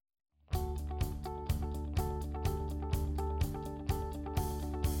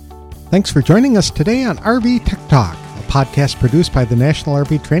Thanks for joining us today on RV Tech Talk, a podcast produced by the National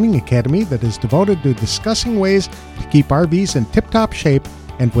RV Training Academy that is devoted to discussing ways to keep RVs in tip-top shape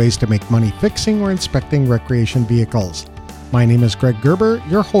and ways to make money fixing or inspecting recreation vehicles. My name is Greg Gerber,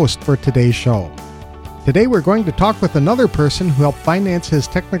 your host for today's show. Today we're going to talk with another person who helped finance his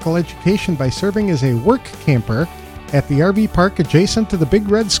technical education by serving as a work camper at the RV park adjacent to the Big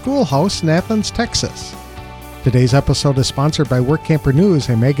Red Schoolhouse in Athens, Texas. Today's episode is sponsored by Work Camper News,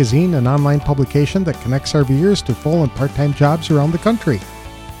 a magazine and online publication that connects RVers to full and part-time jobs around the country.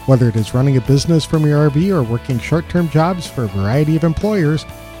 Whether it is running a business from your RV or working short-term jobs for a variety of employers,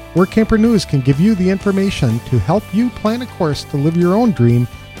 Work Camper News can give you the information to help you plan a course to live your own dream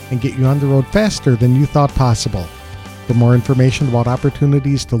and get you on the road faster than you thought possible. For more information about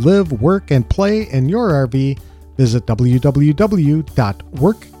opportunities to live, work, and play in your RV, visit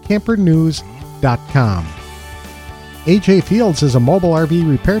www.workcampernews.com. AJ Fields is a mobile RV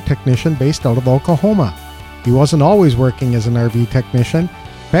repair technician based out of Oklahoma. He wasn't always working as an RV technician.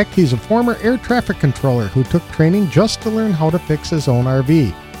 In fact, he's a former air traffic controller who took training just to learn how to fix his own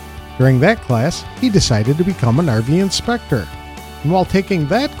RV. During that class, he decided to become an RV inspector. And while taking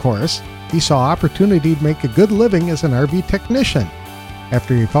that course, he saw opportunity to make a good living as an RV technician.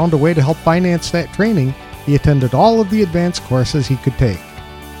 After he found a way to help finance that training, he attended all of the advanced courses he could take.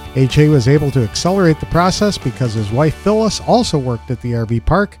 AJ was able to accelerate the process because his wife Phyllis also worked at the RV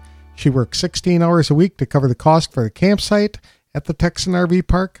park. She worked 16 hours a week to cover the cost for the campsite at the Texan RV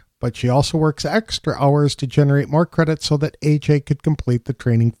park, but she also works extra hours to generate more credit so that AJ could complete the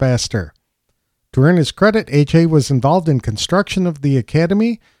training faster. To earn his credit, AJ was involved in construction of the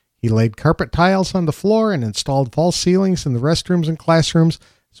academy. He laid carpet tiles on the floor and installed false ceilings in the restrooms and classrooms,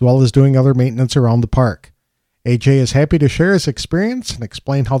 as well as doing other maintenance around the park. AJ is happy to share his experience and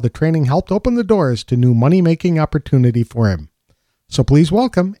explain how the training helped open the doors to new money-making opportunity for him. So please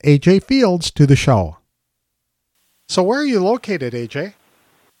welcome AJ Fields to the show. So where are you located, AJ?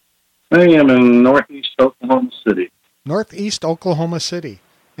 I am in northeast Oklahoma City. Northeast Oklahoma City.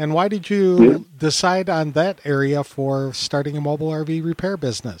 And why did you decide on that area for starting a mobile RV repair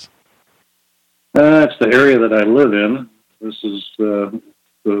business? It's the area that I live in. This is the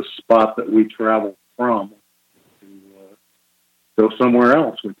spot that we travel from. Go somewhere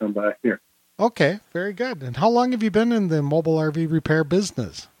else, we come back here. Okay, very good. And how long have you been in the mobile RV repair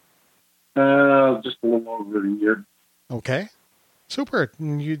business? Just a little over a year. Okay, super.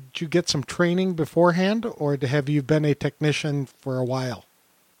 And did you get some training beforehand, or have you been a technician for a while?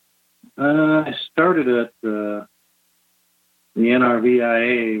 I started at the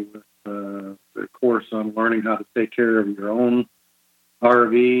NRVIA with the course on learning how to take care of your own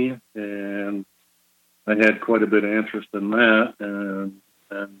RV, and I had quite a bit of interest in that, and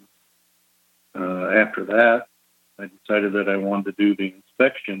after that, I decided that I wanted to do the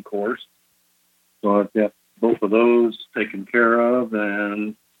inspection course. So I've got both of those taken care of,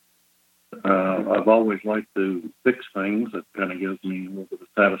 and I've always liked to fix things. It kind of gives me a little bit of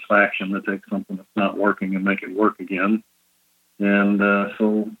satisfaction to take something that's not working and make it work again. And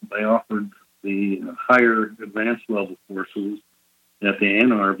so they offered the higher advanced level courses at the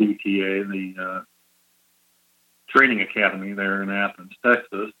NRVTA, the training academy there in Athens,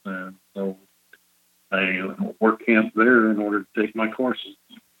 Texas, and so I work camp there in order to take my courses.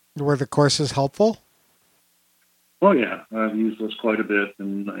 Were the courses helpful? Oh yeah, I've used those quite a bit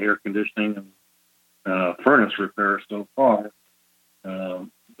in air conditioning and furnace repair so far. The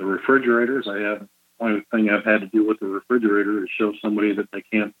refrigerators, the only thing I've had to do with the refrigerator is show somebody that they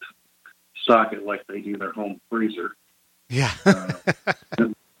can't stock it like they do their home freezer. Yeah.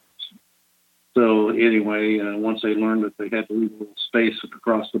 So anyway, once they learned that they had to leave a little space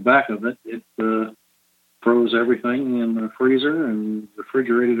across the back of it, it froze everything in the freezer and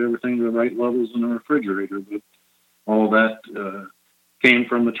refrigerated everything to the right levels in the refrigerator. But all that came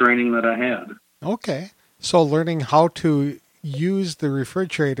from the training that I had. Okay. So learning how to use the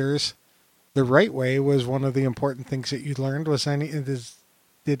refrigerators the right way was one of the important things that you learned.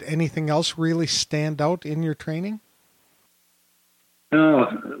 Did anything else really stand out in your training?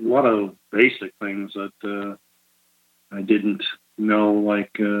 A lot of basic things that I didn't know,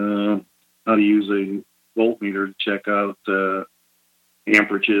 like how to use a voltmeter to check out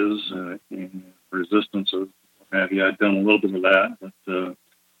amperages and resistance or what have you. I'd done a little bit of that, but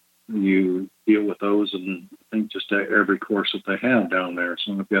you deal with those in, I think, just every course that they have down there.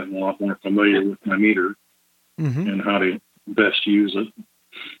 So I've gotten a lot more familiar with my meter and how to best use it.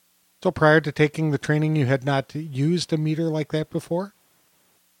 So prior to taking the training, you had not used a meter like that before?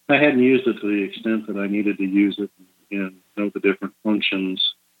 I hadn't used it to the extent that I needed to use it and know the different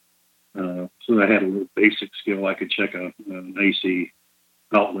functions. So I had a little basic skill. I could check an AC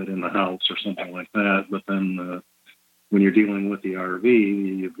outlet in the house or something like that. But then when you're dealing with the RV,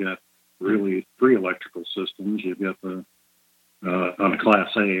 you've got really 3 electrical systems. You've got the on a Class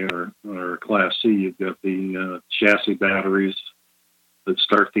A or Class C, you've got the chassis batteries that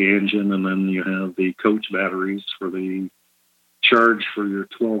start the engine, and then you have the coach batteries for the charge for your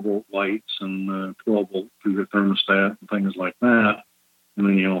 12-volt lights and 12-volt through your thermostat and things like that. And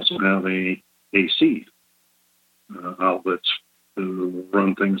then you also have a AC outlets to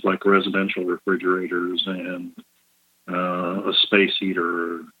run things like residential refrigerators and a space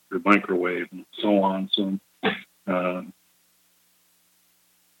heater or microwave and so on. So I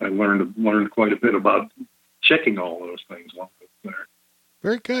learned quite a bit about checking all those things while I was there.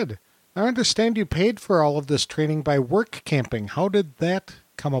 Very good. I understand you paid for all of this training by work camping. How did that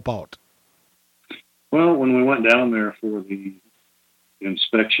come about? Well, when we went down there for the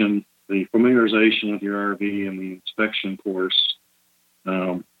inspection, the familiarization with your RV and the inspection course,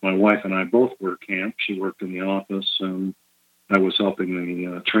 my wife and I both worked camp. She worked in the office, and I was helping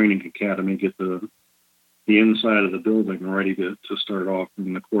the training academy get the inside of the building ready to start off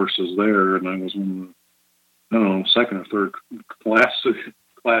in the courses there. And I was one of the, second or third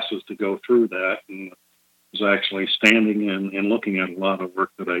classes to go through that, and was actually standing and looking at a lot of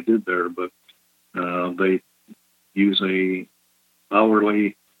work that I did there. But they use a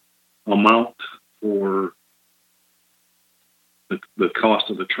hourly amount for the cost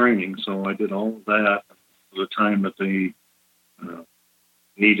of the training. So I did all of that at the time that they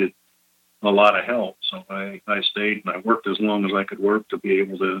needed a lot of help. So I stayed and I worked as long as I could work to be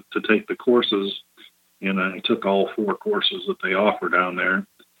able to take the courses. And I took all 4 courses that they offer down there.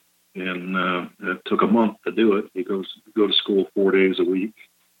 And it took a month to do it. You go to school 4 days a week.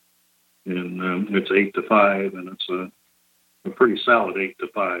 And it's 8 to 5, and it's a pretty solid 8 to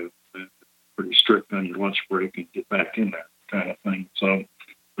 5. Pretty strict on your lunch break and get back in there kind of thing. So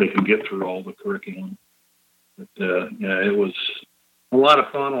they can get through all the curriculum. But it was a lot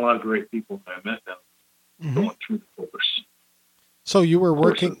of fun, a lot of great people that I met down going through the course. So you were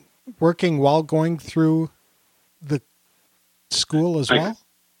working while going through the school as well?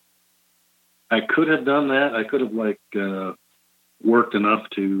 I could have done that. I could have worked enough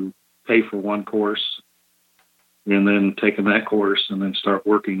to pay for one course and then taken that course and then start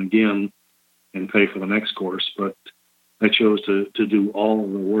working again and pay for the next course. But I chose to do all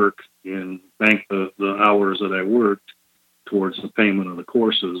of the work and bank the hours that I worked towards the payment of the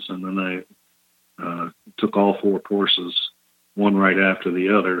courses. And then I took all 4 courses, one right after the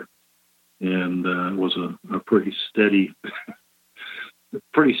other. And it was a pretty steady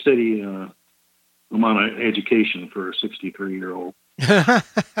amount of education for a 63-year-old.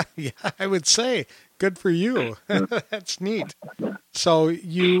 Yeah, I would say good for you. That's neat. So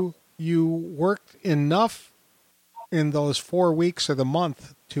you worked enough in those 4 weeks or the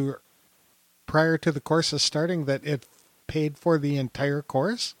month prior to the courses starting that it paid for the entire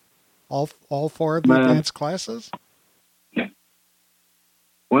course, all 4 of the advanced classes.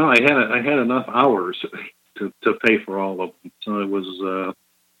 Well, I had enough hours to pay for all of them. So it was.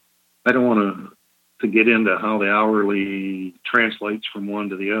 I don't want to get into how the hourly translates from one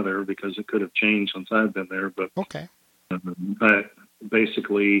to the other because it could have changed since I've been there. But okay. But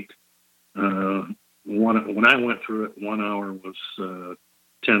basically, when I went through it, 1 hour was $10,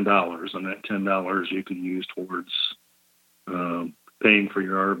 and that $10 you could use towards paying for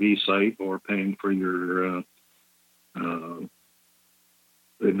your RV site or paying for your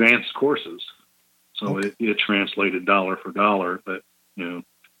advanced courses. So okay. it translated dollar for dollar, but I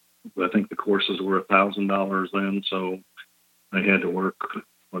think the courses were $1,000 then, so I had to work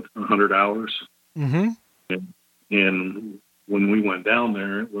 100 hours. Mm-hmm. And when we went down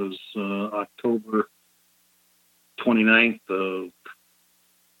there, it was October 29th of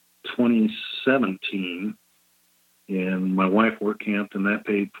 2017, and my wife work camped, and that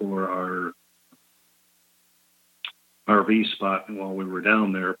paid for our RV spot while we were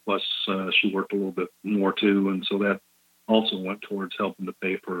down there. Plus, she worked a little bit more too, and so that also went towards helping to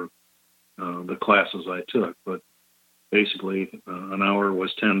pay for the classes I took. But basically, an hour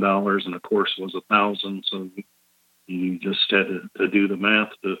was $10, and a course was $1,000. So you just had to do the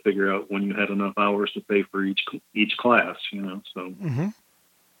math to figure out when you had enough hours to pay for each class. So. Mm-hmm.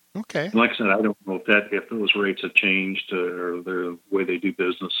 Okay. And like I said, I don't know if those rates have changed or the way they do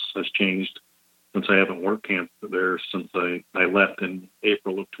business has changed since I haven't worked camp there since I left in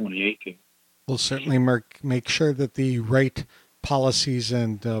April of 2018. We'll certainly make sure that the right policies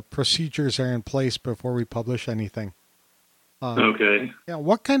and procedures are in place before we publish anything. Okay. Yeah.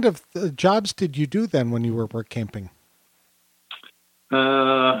 What kind of jobs did you do then when you were work camping?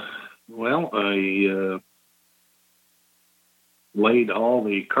 Well, I laid all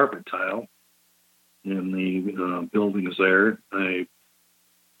the carpet tile in the buildings there. I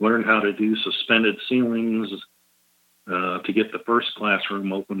learned how to do suspended ceilings to get the first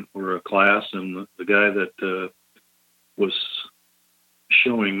classroom open for a class. And the guy that was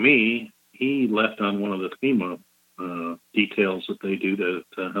showing me, he left on one of the FEMA details that they do to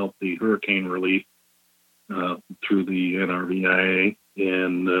help the hurricane relief through the NRVIA.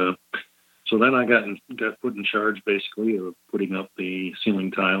 And so then I got put in charge, basically, of putting up the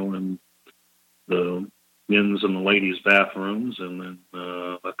ceiling tile in the men's and the ladies' bathrooms, and then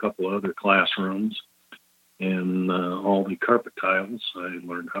a couple of other classrooms, and all the carpet tiles. I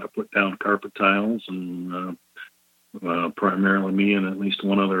learned how to put down carpet tiles, and primarily me and at least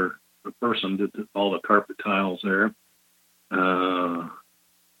one other person did all the carpet tiles there.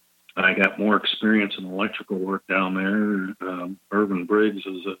 I got more experience in electrical work down there. Irvin Briggs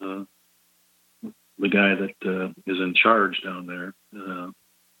is the guy that is in charge down there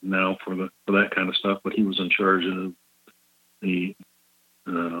now for that kind of stuff, but he was in charge of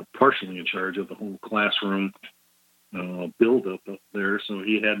partially in charge of the whole classroom build up there. So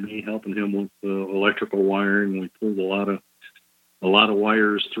he had me helping him with electrical wiring. We pulled a lot of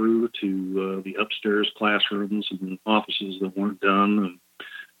wires through to the upstairs classrooms and offices that weren't done, and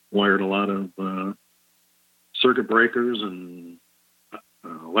wired a lot of circuit breakers and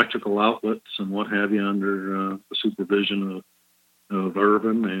electrical outlets and what have you under the supervision of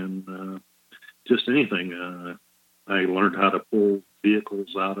Irvin, and just anything. I learned how to pull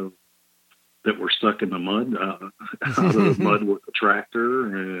vehicles that were stuck in the mud, out of the mud with a tractor,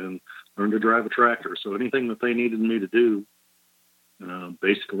 and learned to drive a tractor. So anything that they needed me to do,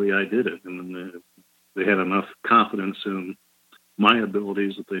 basically I did it. And they had enough confidence in my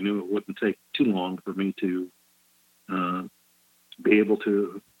abilities that they knew it wouldn't take too long for me to be able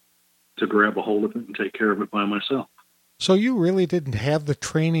to grab a hold of it and take care of it by myself. So you really didn't have the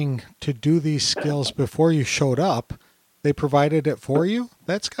training to do these skills before you showed up. They provided it for you?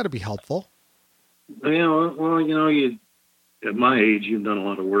 That's got to be helpful. Yeah, well, at my age, you've done a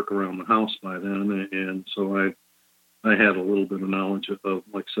lot of work around the house by then, and so I had a little bit of knowledge of,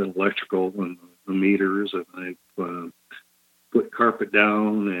 like I said, electrical and the meters, and I put carpet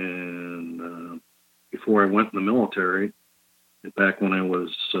down, and before I went in the military, back when I was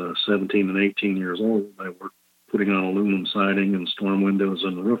 17 and 18 years old, I worked putting on aluminum siding and storm windows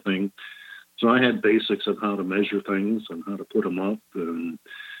and roofing. So I had basics of how to measure things and how to put them up, and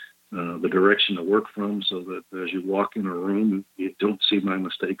the direction to work from, so that as you walk in a room, you don't see my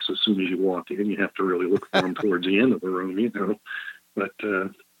mistakes as soon as you walk in. You have to really look for them towards the end of the room, But I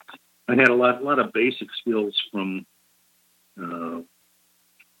had a lot of basic skills from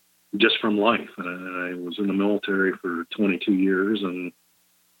just from life. I was in the military for 22 years and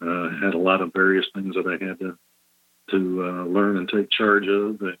had a lot of various things that I had to learn and take charge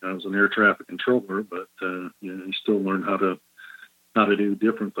of. I was an air traffic controller, but you still learn how to do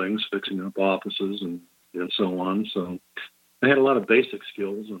different things, fixing up offices and so on. So I had a lot of basic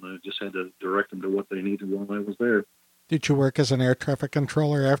skills, and I just had to direct them to what they needed while I was there. Did you work as an air traffic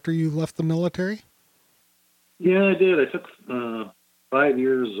controller after you left the military? Yeah, I did. I took 5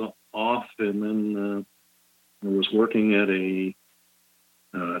 years off, and then I was working at a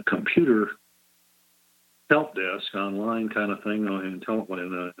computer help desk, online kind of thing, in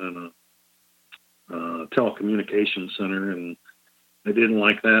a telecommunications center, and I didn't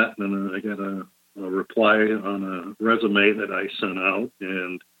like that. And then I got a reply on a resume that I sent out,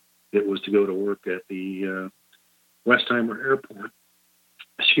 and it was to go to work at the Westheimer Airport,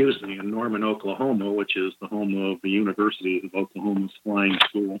 in Norman, Oklahoma, which is the home of the University of Oklahoma's flying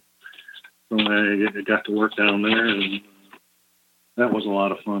school. So I got to work down there, and that was a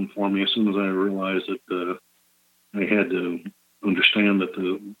lot of fun for me. As soon as I realized that I had to understand that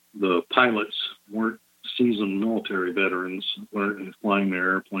the pilots weren't seasoned military veterans, weren't flying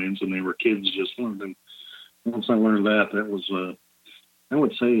their airplanes, and they were kids just learning. Once I learned that was, I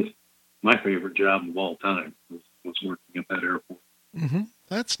would say, my favorite job of all time was working at that airport. Mm-hmm.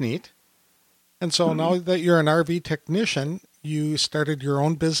 That's neat. And so now that you're an RV technician, you started your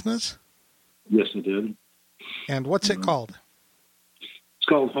own business? Yes, I did. And what's it called? It's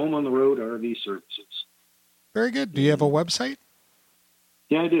called Home on the Road RV Services. Very good. Do you have a website?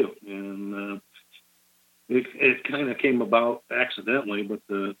 Yeah, I do. And it kind of came about accidentally, but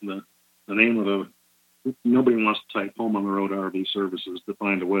the name of nobody wants to type Home on the Road RV Services to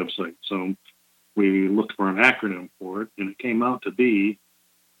find a website. So we looked for an acronym for it, and it came out to be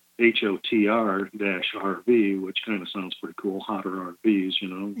HOTR-RV, which kind of sounds pretty cool, Hotter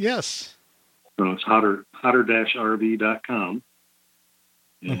RVs, Yes. So it's hotter-rv.com.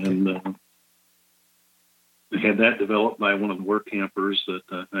 And had that developed by one of the work campers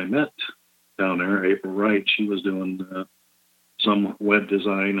that I met down there, April Wright. She was doing some web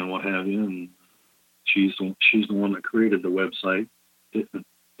design and what have you, and she's the one that created the website.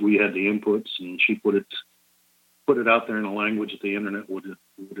 We had the inputs, and she put it out there in a language that the internet would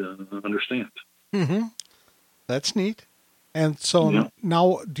understand. Mm-hmm. That's neat. And so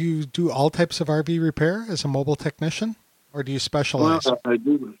now, do you do all types of RV repair as a mobile technician, or do you specialize? Well, I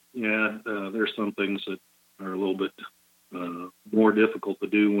do. Yeah, there's some things that are a little bit more difficult to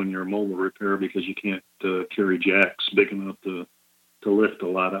do when you're a mobile repair because you can't carry jacks big enough to lift a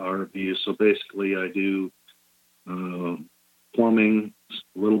lot of RVs. So basically, I do plumbing,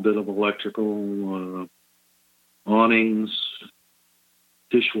 a little bit of electrical, awnings,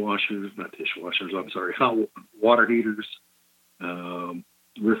 hot water heaters,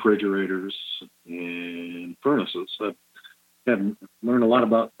 refrigerators, and furnaces. I've had learned a lot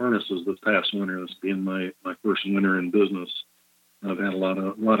about furnaces this past winter. This being my first winter in business, I've had a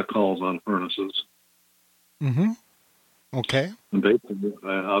lot of calls on furnaces. Mm-hmm. Okay. And basically,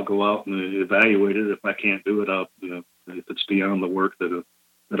 I'll go out and evaluate it. If I can't do it, if it's beyond the work that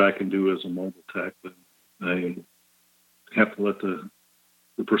I can do as a mobile tech, then I have to let the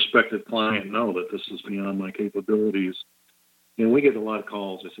prospective client know that this is beyond my capabilities. And we get a lot of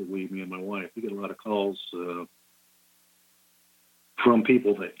calls. I said, me and my wife, we get a lot of calls from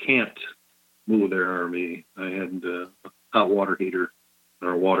people that can't move their RV. I had a hot water heater,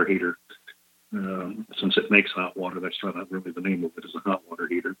 or a water heater. Since it makes hot water, that's not really the name of it, is a hot water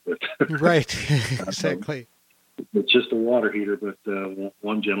heater. But right, exactly. It's just a water heater. But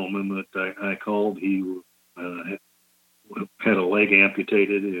one gentleman that I called, he had a leg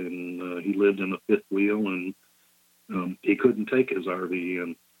amputated, and he lived in a fifth wheel, and he couldn't take his RV,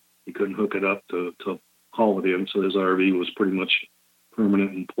 and he couldn't hook it up to haul it in. So his RV was pretty much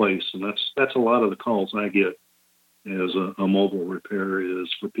permanent in place, and that's a lot of the calls I get as a mobile repair is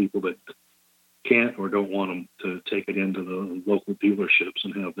for people that can't or don't want them to take it into the local dealerships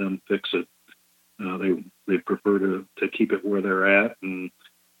and have them fix it. They prefer to keep it where they're at. And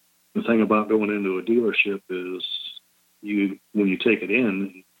the thing about going into a dealership is when you take it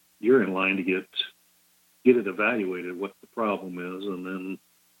in, you're in line to get it evaluated what the problem is, and then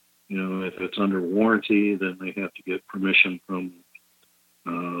if it's under warranty, then they have to get permission from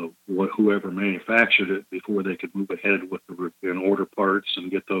whoever manufactured it before they could move ahead with and order parts and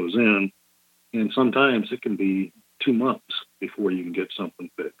get those in. And sometimes it can be 2 months before you can get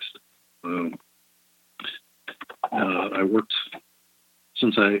something fixed. I worked,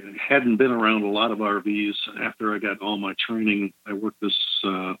 since I hadn't been around a lot of RVs, after I got all my training, I worked the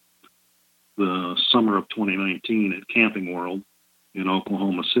summer of 2019 at Camping World in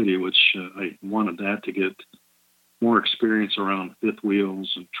Oklahoma City, which I wanted that to get more experience around fifth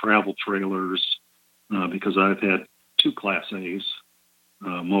wheels and travel trailers, because I've had 2 Class A's,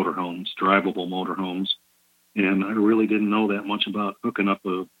 motorhomes, drivable motorhomes, and I really didn't know that much about hooking up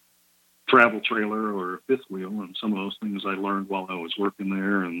a travel trailer or a fifth wheel, and some of those things I learned while I was working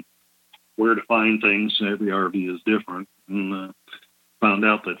there, and where to find things. Every RV is different, and found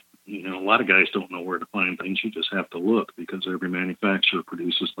out that a lot of guys don't know where to find things. You just have to look, because every manufacturer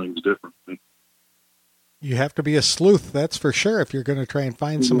produces things differently. You have to be a sleuth, that's for sure, if you're going to try and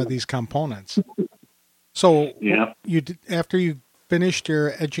find some of these components. So after you finished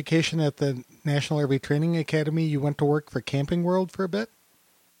your education at the National RV Training Academy, you went to work for Camping World for a bit?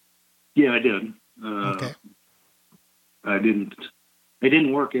 Yeah, I did. Okay. I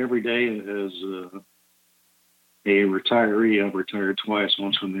didn't work every day as a retiree. I've retired twice,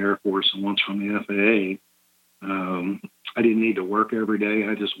 once from the Air Force and once from the FAA. I didn't need to work every day.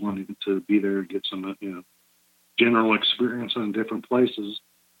 I just wanted to be there and get some, general experience on different places.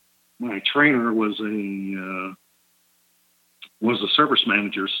 My trainer was a service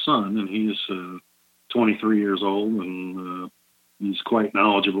manager's son, and he's 23 years old, and he's quite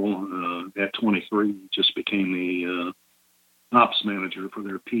knowledgeable. At 23, he just became the ops manager for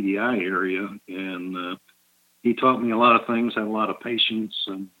their PDI area, and he taught me a lot of things, had a lot of patience,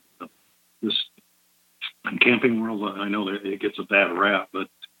 and in Camping World, I know that it gets a bad rap, but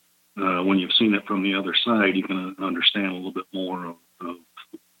when you've seen it from the other side, you can understand a little bit more of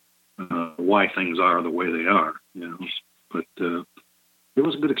why things are the way they are. But it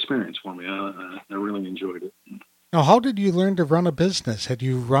was a good experience for me. I really enjoyed it. Now, how did you learn to run a business? Had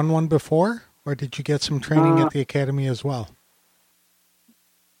you run one before, or did you get some training at the academy as well?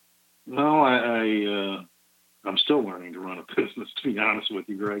 No, I'm still learning to run a business, to be honest with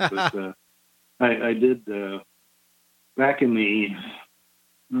you, Greg. But I did back in the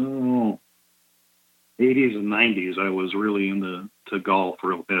 80s and 90s. I was really into golf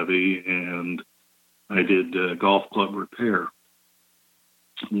real heavy, and I did golf club repair,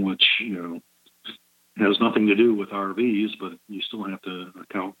 which, has nothing to do with RVs, but you still have to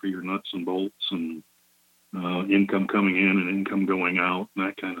account for your nuts and bolts and income coming in and income going out and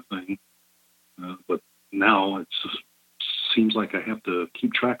that kind of thing. But now it seems like I have to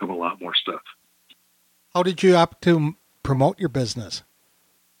keep track of a lot more stuff. How did you opt to promote your business?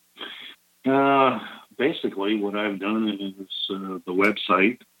 Basically, what I've done is the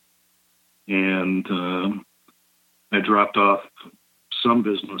website, and I dropped off some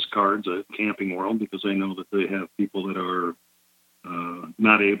business cards at Camping World because I know that they have people that are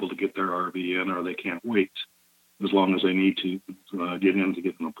not able to get their RV in, or they can't wait as long as they need to get in to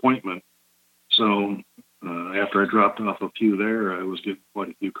get an appointment. So after I dropped off a few there, I was getting quite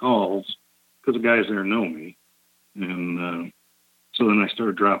a few calls because the guys there know me. And so then I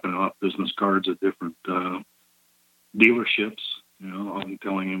started dropping off business cards at different dealerships. I'm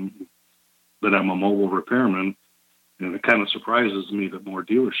telling them that I'm a mobile repairman. And it kind of surprises me that more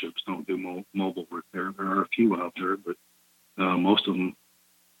dealerships don't do mobile repair. There are a few out there, but most of them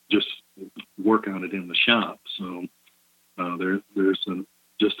just work on it in the shop. So there's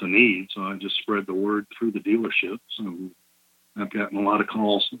just a need. So I just spread the word through the dealerships. And I've gotten a lot of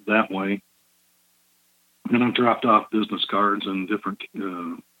calls that way. And I've dropped off business cards in different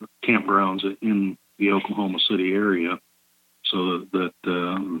campgrounds in the Oklahoma City area so that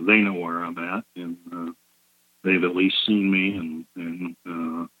they know where I'm at. And they've at least seen me, and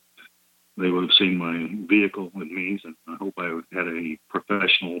they would have seen my vehicle with me. And I hope I had a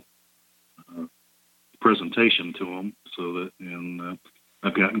professional presentation to them. And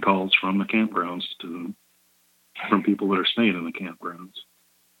I've gotten calls from the campgrounds from people that are staying in the campgrounds.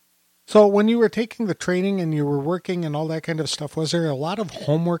 So when you were taking the training and you were working and all that kind of stuff, was there a lot of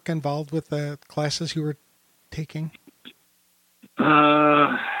homework involved with the classes you were taking?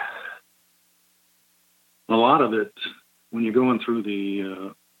 A lot of it, when you're going through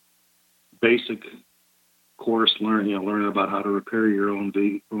the basic course, learning about how to repair your own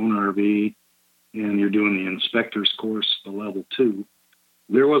RV, and you're doing the inspector's course, the level 2.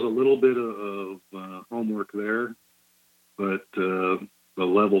 There was a little bit of homework there, but the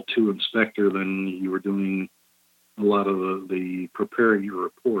level 2 inspector, then you were doing a lot of the preparing your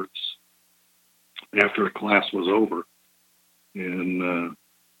reports after a class was over. And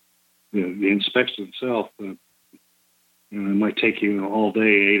the inspection itself, it might take you all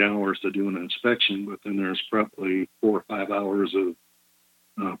day, 8 hours to do an inspection, but then there's probably 4 or 5 hours of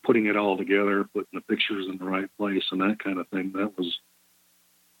putting it all together, putting the pictures in the right place and that kind of thing. That was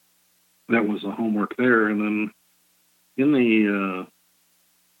the homework there. And then in the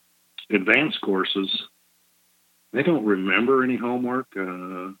advanced courses, I don't remember any homework.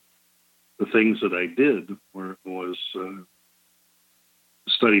 The things that I did was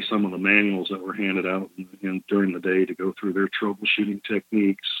study some of the manuals that were handed out during the day to go through their troubleshooting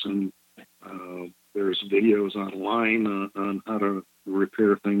techniques. And there's videos online on how to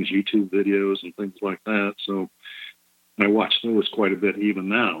repair things, YouTube videos and things like that. So I watch those quite a bit even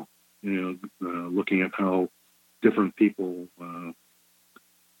now, looking at how different people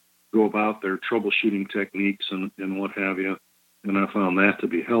go about their troubleshooting techniques and what have you. And I found that to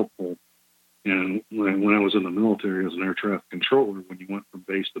be helpful. And when I was in the military as an air traffic controller, when you went from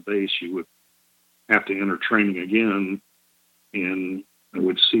base to base, you would have to enter training again. And I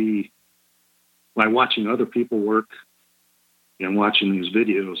would see, by watching other people work and watching these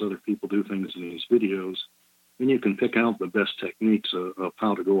videos, other people do things in these videos, then you can pick out the best techniques of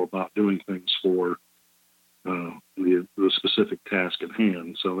how to go about doing things for the specific task at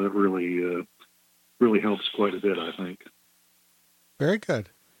hand. So that really helps quite a bit, I think. Very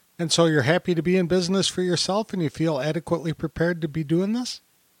good. And so you're happy to be in business for yourself and you feel adequately prepared to be doing this?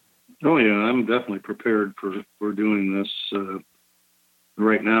 Oh, yeah, I'm definitely prepared for doing this.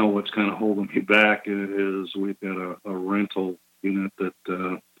 Right now, what's kind of holding me back is we've got a rental unit that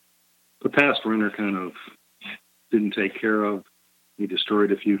the past renter kind of didn't take care of. He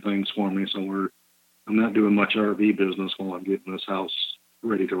destroyed a few things for me, so I'm not doing much RV business while I'm getting this house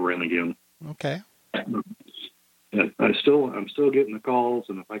ready to rent again. Okay. I'm still getting the calls,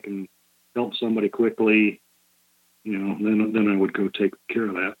 and if I can help somebody quickly, then I would go take care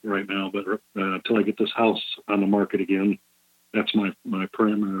of that right now. But until I get this house on the market again, that's my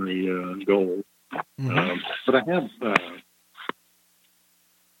primary goal. Mm-hmm. But I have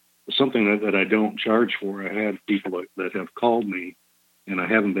something that I don't charge for. I had people that have called me, and I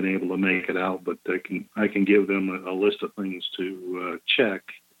haven't been able to make it out, but I can give them a list of things to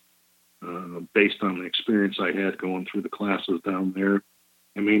check. Based on the experience I had going through the classes down there.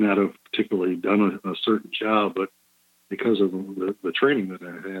 I may not have particularly done a certain job, but because of the training that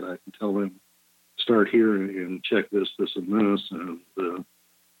I had, I can tell them start here and check this, and this. And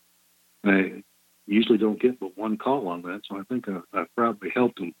I usually don't get but one call on that, so I think I've probably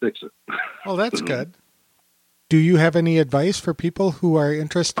helped them fix it. Oh, that's good. Do you have any advice for people who are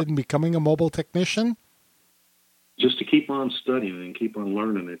interested in becoming a mobile technician? Just to keep on studying and keep on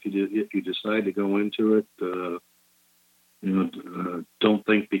learning. If you decide to go into it, don't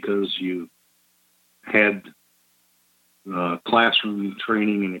think because you had classroom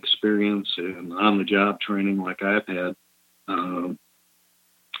training and experience and on-the-job training like I've had.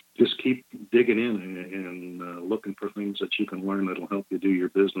 Just keep digging in and looking for things that you can learn that'll help you do your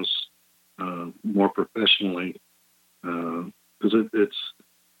business more professionally. Because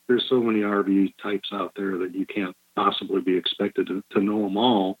there's so many RV types out there that you can't possibly be expected to know them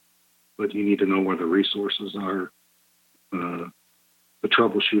all, but you need to know where the resources are, the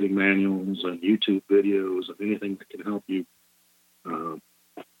troubleshooting manuals and YouTube videos and anything that can help you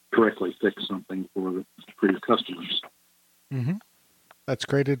correctly fix something for your customers. Mm-hmm. That's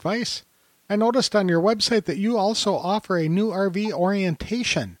great advice. I noticed on your website that you also offer a new RV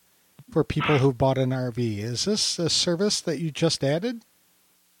orientation for people who've bought an RV. Is this a service that you just added?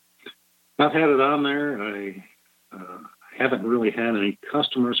 I've had it on there. I haven't really had any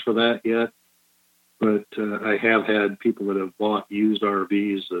customers for that yet, but I have had people that have bought used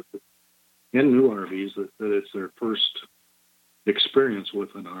RVs and new RVs that it's their first experience with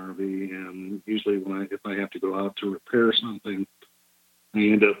an RV. And usually if I have to go out to repair something, I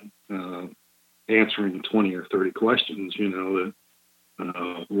end up answering 20 or 30 questions,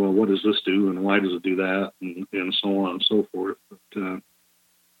 well, what does this do and why does it do that, and so on and so forth. But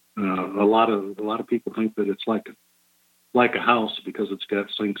a lot of people think that it's like a house because it's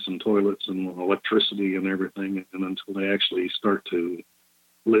got sinks and toilets and electricity and everything, and until they actually start to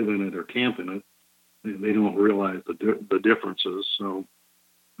live in it or camp in it, they don't realize the differences. So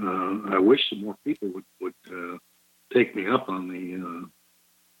I wish some more people would take me up on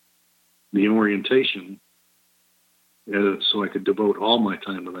the orientation, so I could devote all my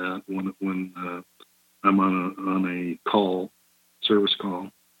time to that when I'm on a service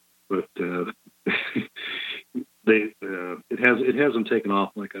call. But it hasn't taken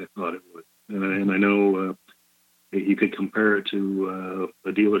off like I thought it would, and I know you could compare it to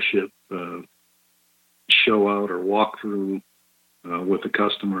a dealership show out or walkthrough with a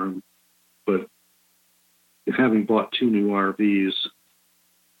customer, but having bought 2 new RVs,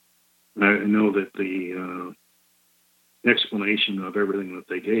 I know that the explanation of everything that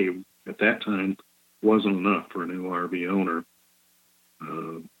they gave at that time wasn't enough for a new RV owner.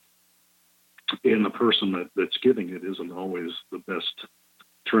 And the person that's giving it isn't always the best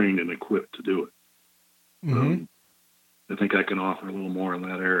trained and equipped to do it. Mm-hmm. I think I can offer a little more in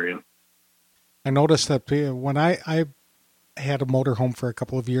that area. I noticed that when I had a motorhome for a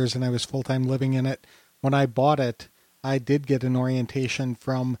couple of years and I was full-time living in it, when I bought it, I did get an orientation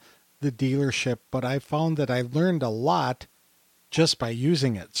from the dealership, but I found that I learned a lot just by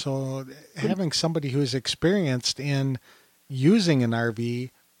using it. So having somebody who's experienced in using an RV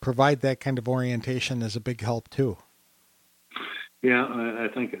provide that kind of orientation is a big help too. Yeah, I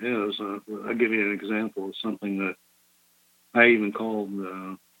think it is. I'll give you an example of something that I even called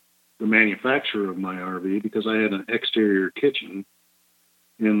the manufacturer of my RV, because I had an exterior kitchen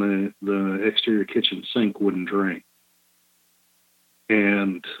and the exterior kitchen sink wouldn't drain.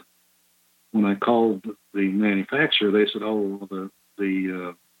 And when I called the manufacturer, they said, "Oh,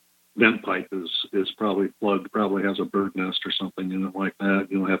 the vent pipe is probably plugged, probably has a bird nest or something in it like that.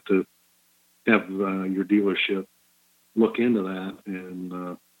 You'll have to have your dealership look into that."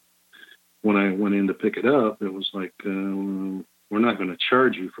 And when I went in to pick it up, it was like, "We're not going to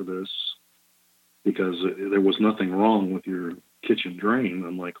charge you for this because there was nothing wrong with your kitchen drain."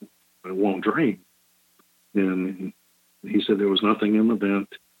 I'm like, "It won't drain." And he said there was nothing in the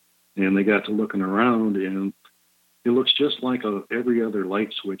vent. And they got to looking around, and it looks just like every other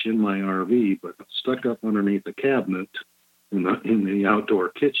light switch in my RV, but stuck up underneath the cabinet in the outdoor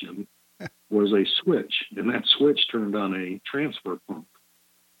kitchen was a switch, and that switch turned on a transfer pump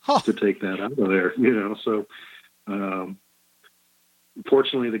to take that out of there. So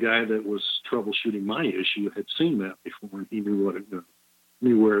fortunately, the guy that was troubleshooting my issue had seen that before, and he knew where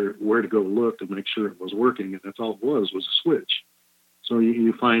to go look to make sure it was working, and that's all it was a switch. So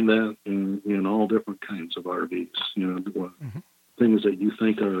you find that in all different kinds of RVs, mm-hmm. things that you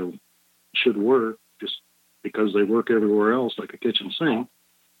think should work just because they work everywhere else, like a kitchen sink,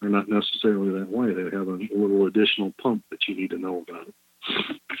 are not necessarily that way. They have a little additional pump that you need to know about.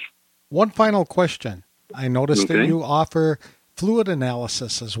 One final question. I noticed that you offer fluid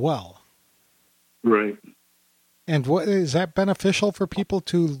analysis as well. Right. And what is that beneficial for people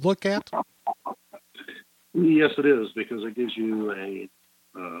to look at? Yes, it is, because it gives you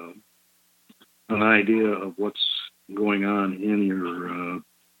an idea of what's going on in your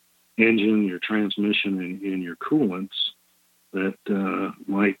engine, your transmission, and in your coolants that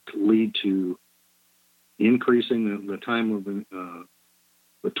might lead to increasing the time of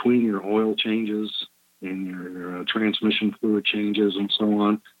between your oil changes and your transmission fluid changes and so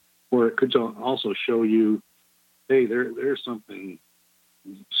on. Or it could also show you, hey, there's something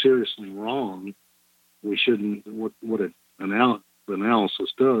seriously wrong. We shouldn't. What the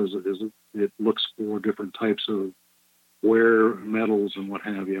analysis does is it looks for different types of wear metals and what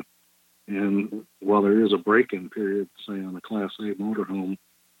have you. And while there is a break-in period, say on a Class A motorhome,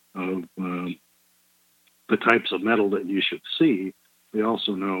 of the types of metal that you should see, we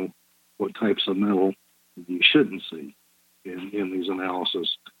also know what types of metal you shouldn't see in these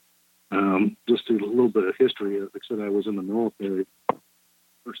analyses. Just a little bit of history. Like I said, I was in the military.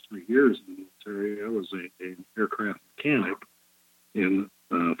 First 3 years in the military, I was an aircraft mechanic, and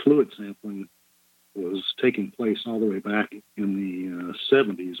fluid sampling was taking place all the way back in the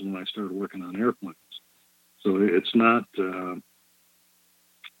 70s when I started working on airplanes. So it's not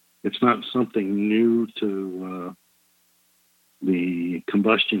something new to the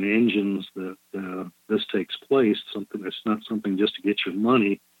combustion engines that this takes place. It's not something just to get your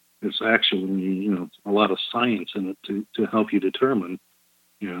money. It's actually, a lot of science in it to help you determine,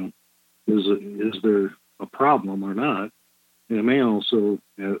 is there a problem or not? And it may also,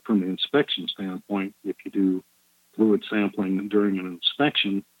 from the inspection standpoint, if you do fluid sampling during an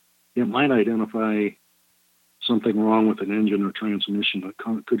inspection, it might identify something wrong with an engine or transmission that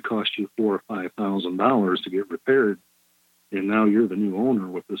could cost you $4,000 or $5,000 to get repaired. And now you're the new owner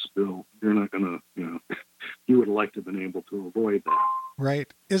with this bill. You're not going to, you would have liked to have been able to avoid that.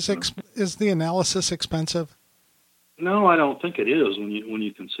 Right. Is the analysis expensive? No, I don't think it is when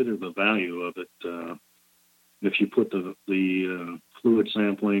you consider the value of it. If you put the fluid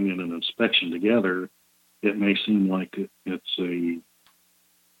sampling and an inspection together, it may seem like it's a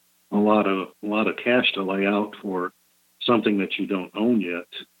lot of cash to lay out for something that you don't own yet,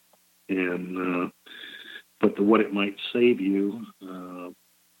 and but what it might save you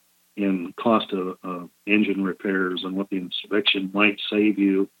in cost of engine repairs, and what the inspection might save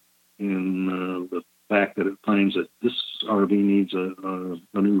you in the fact that it finds that this RV needs a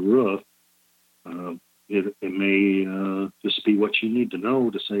new roof. It may just be what you need to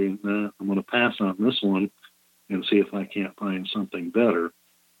know to say, I'm going to pass on this one and see if I can't find something better.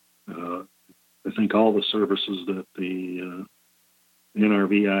 I think all the services that the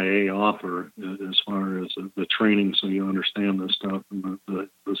NRVIA offer, as far as the training so you understand this stuff, and the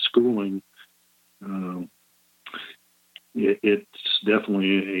schooling, it's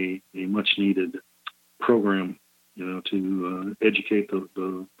definitely a much needed program, to educate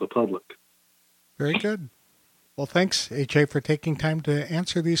the public. Very good. Well, thanks, AJ, for taking time to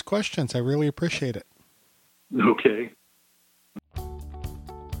answer these questions. I really appreciate it. Okay.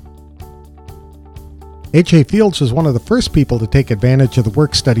 AJ Fields was one of the first people to take advantage of the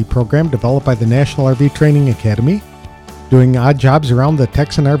work-study program developed by the National RV Training Academy. Doing odd jobs around the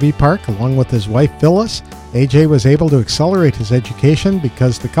Texan RV park along with his wife Phyllis, AJ was able to accelerate his education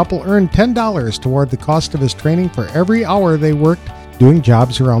because the couple earned $10 toward the cost of his training for every hour they worked doing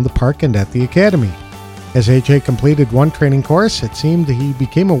jobs around the park and at the academy. As AJ completed one training course, it seemed he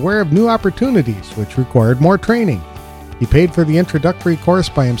became aware of new opportunities which required more training. He paid for the introductory course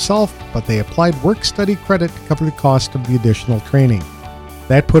by himself, but they applied work-study credit to cover the cost of the additional training.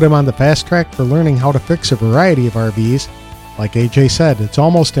 That put him on the fast track for learning how to fix a variety of RVs. Like AJ said, it's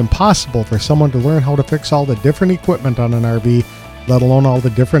almost impossible for someone to learn how to fix all the different equipment on an RV, let alone all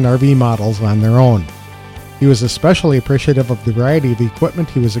the different RV models on their own. He was especially appreciative of the variety of equipment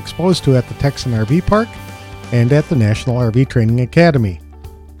he was exposed to at the Texan RV Park and at the National RV Training Academy.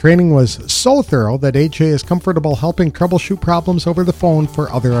 Training was so thorough that AJ is comfortable helping troubleshoot problems over the phone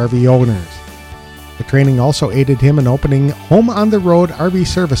for other RV owners. The training also aided him in opening Home on the Road RV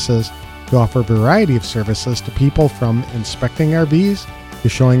Services to offer a variety of services to people, from inspecting RVs to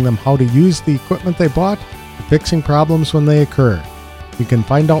showing them how to use the equipment they bought to fixing problems when they occur. You can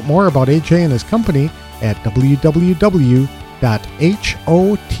find out more about AJ and his company at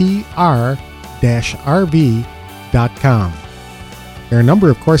www.hotr-rv.com. There are a number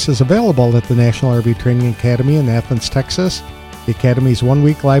of courses available at the National RV Training Academy in Athens, Texas. The Academy's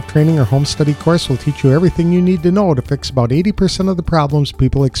one-week live training or home study course will teach you everything you need to know to fix about 80% of the problems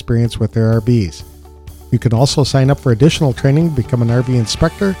people experience with their RVs. You can also sign up for additional training to become an RV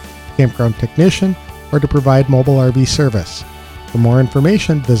inspector, campground technician, or to provide mobile RV service. For more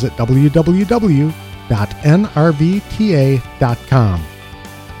information, visit www.nrvta.com.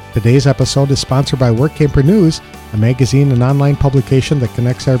 Today's episode is sponsored by Work Camper News, a magazine and online publication that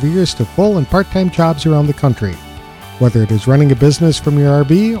connects RVers to full and part-time jobs around the country. Whether it is running a business from your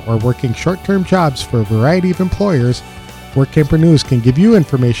RV or working short-term jobs for a variety of employers, Work Camper News can give you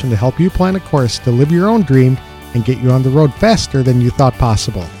information to help you plan a course to live your own dream and get you on the road faster than you thought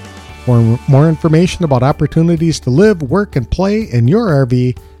possible. For more information about opportunities to live, work, and play in your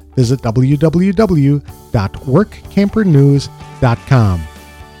RV, visit www.workcampernews.com.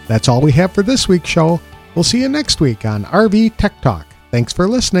 That's all we have for this week's show. We'll see you next week on RV Tech Talk. Thanks for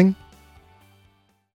listening.